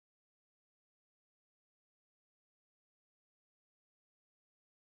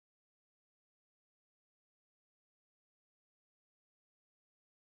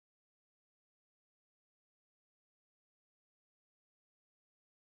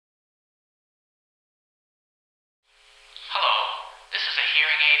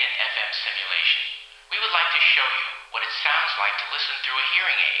FM simulation. We would like to show you what it sounds like to listen through a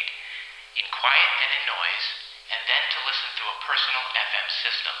hearing aid, in quiet and in noise, and then to listen through a personal FM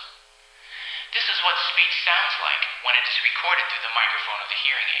system. This is what speech sounds like when it is recorded through the microphone of the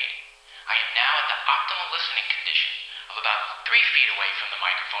hearing aid. I am now at the optimal listening condition of about 3 feet away from the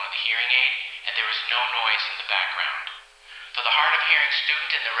microphone of the hearing aid, and there is no noise in the background. For the hard of hearing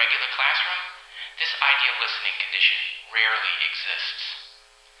student in the regular classroom, this ideal listening condition rarely exists.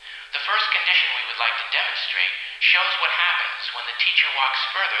 The first condition we would like to demonstrate shows what happens when the teacher walks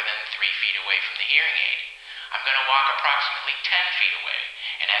further than 3 feet away from the hearing aid. I'm going to walk approximately 10 feet away,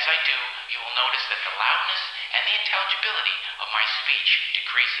 and as I do, you will notice that the loudness and the intelligibility of my speech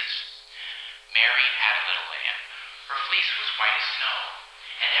decreases. Mary had a little lamb. Her fleece was white as snow,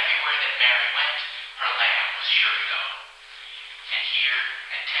 and everywhere that Mary went, her lamb was sure to go. And here,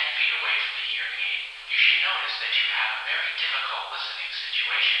 at 10 feet away from the hearing aid, you should notice that you have a very difficult listening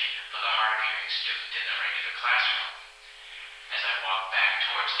situation for the hard of hearing student in the regular classroom. As I walk back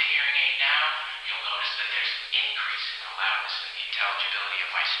towards the hearing aid now, you'll notice that there's an increase in the loudness and the intelligibility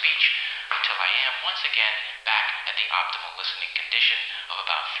of my speech until I am once again back at the optimal listening condition of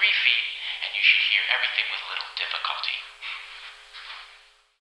about 3 feet, and you should hear everything with little difficulty.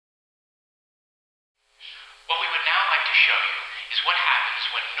 What we would now like to show you is what happens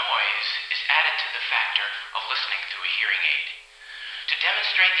when noise is added to the factor of listening through a hearing aid. To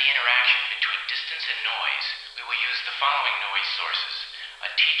demonstrate the interaction between distance and noise, we will use the following noise sources: a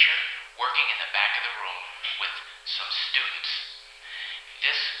teacher working in the back of the room with some students.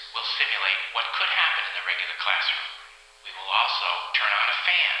 This will simulate what could happen in the regular classroom. We will also turn on a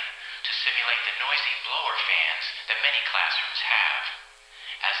fan to simulate the noisy blower fans that many classrooms have.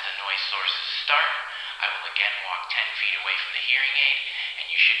 As the noise sources start, I will again walk 10 feet away from the hearing aid, and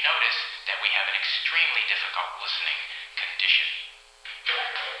you should notice that we have an extremely difficult listening condition.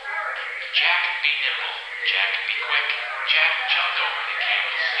 Jack be nimble, Jack be quick, Jack jumped over the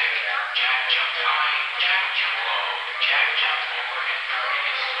candlestick, Jack jumped high, Jack jumped low, Jack jumped over and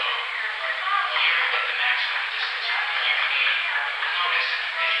very slow. Here at the maximum distance from the hearing aid, you will notice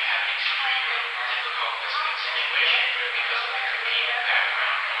that you have an extremely difficult listening situation because of the competing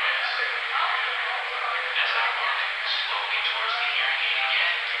background noise. As I walk slowly towards the hearing aid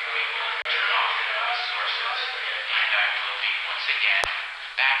again, we will turn off the noise sources, and I will be once again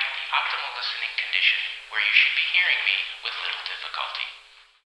back at the optimal listening condition where you should be hearing me with little difficulty.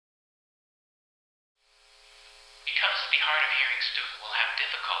 Because the hard of hearing student will have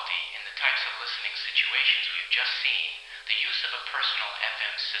difficulty in the types of listening situations we have just seen, the use of a personal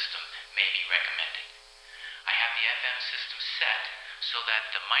FM system may be recommended. I have the FM system set so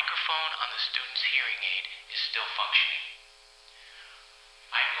that the microphone on the student's hearing aid is still functioning.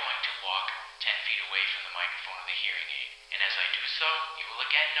 I'm going to walk 10 feet away from the microphone of the hearing aid, and as I do so, you will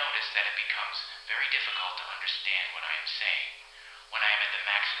again notice that it becomes very difficult to understand what I am saying. When I am at the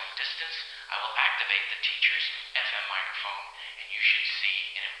maximum distance, I will activate the teacher's FM microphone, and you should see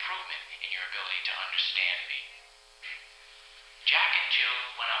an improvement in your ability to understand me. Jack and Jill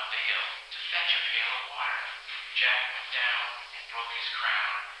went up the hill to fetch a pail of water. Jack went down and broke his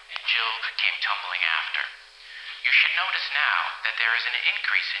crown, and Jill came tumbling after. You should notice now that there is an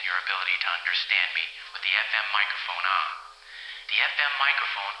increase in your ability to understand me with the FM microphone on. The FM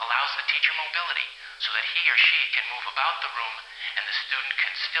microphone allows the teacher mobility so that he or she can move about the room and the student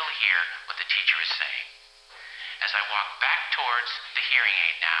can still hear what the teacher is saying. As I walk back towards the hearing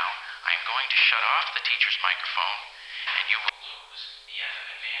aid now, I am going to shut off the teacher's microphone, and you will lose the FM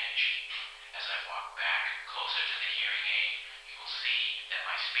advantage. As I walk back closer to the hearing aid, you will see that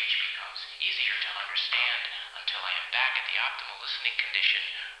my speech becomes easier to understand until I am back at the optimal listening condition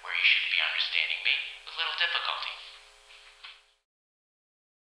where you should be understanding me with little difficulty.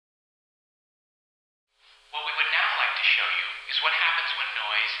 What we would now like to show you is what happens when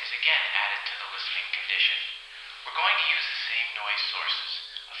noise is again added to the listening condition. We're going to use the same noise sources,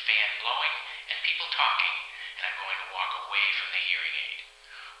 a fan blowing and people talking, and I'm going to walk away from the hearing aid.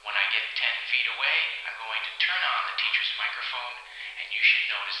 When I get 10 feet away, I'm going to turn on the teacher's microphone, and you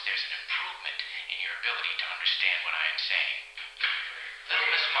should notice there's an improvement in your ability to understand what I am saying. Little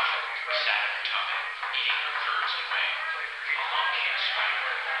Miss Muffet sat in her tumbler, eating her curds and whey. Along came Spider,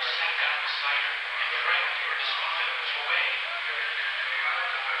 who sat down beside her and frightened Miss Muffet away.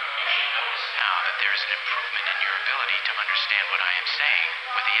 You should notice now that there is an improvement in your ability to understand what I am saying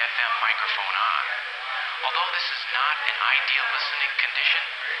with the FM microphone on. Although this is not an ideal listening condition,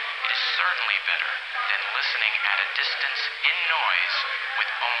 it is certainly better than listening at a distance in noise with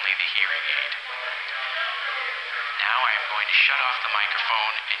only the hearing aid. Now I am going to shut off the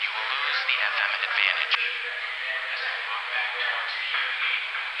microphone and you will lose the FM advantage. As I walk back towards the hearing aid,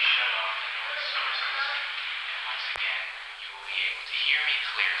 shut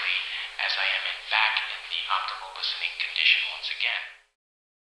listening condition once again.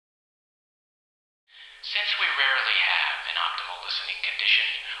 Since we rarely have an optimal listening condition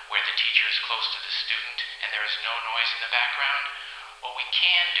where the teacher is close to the student and there is no noise in the background, what we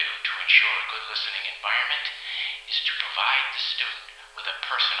can do to ensure a good listening environment is to provide the student with a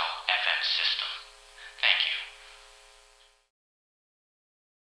personal FM system.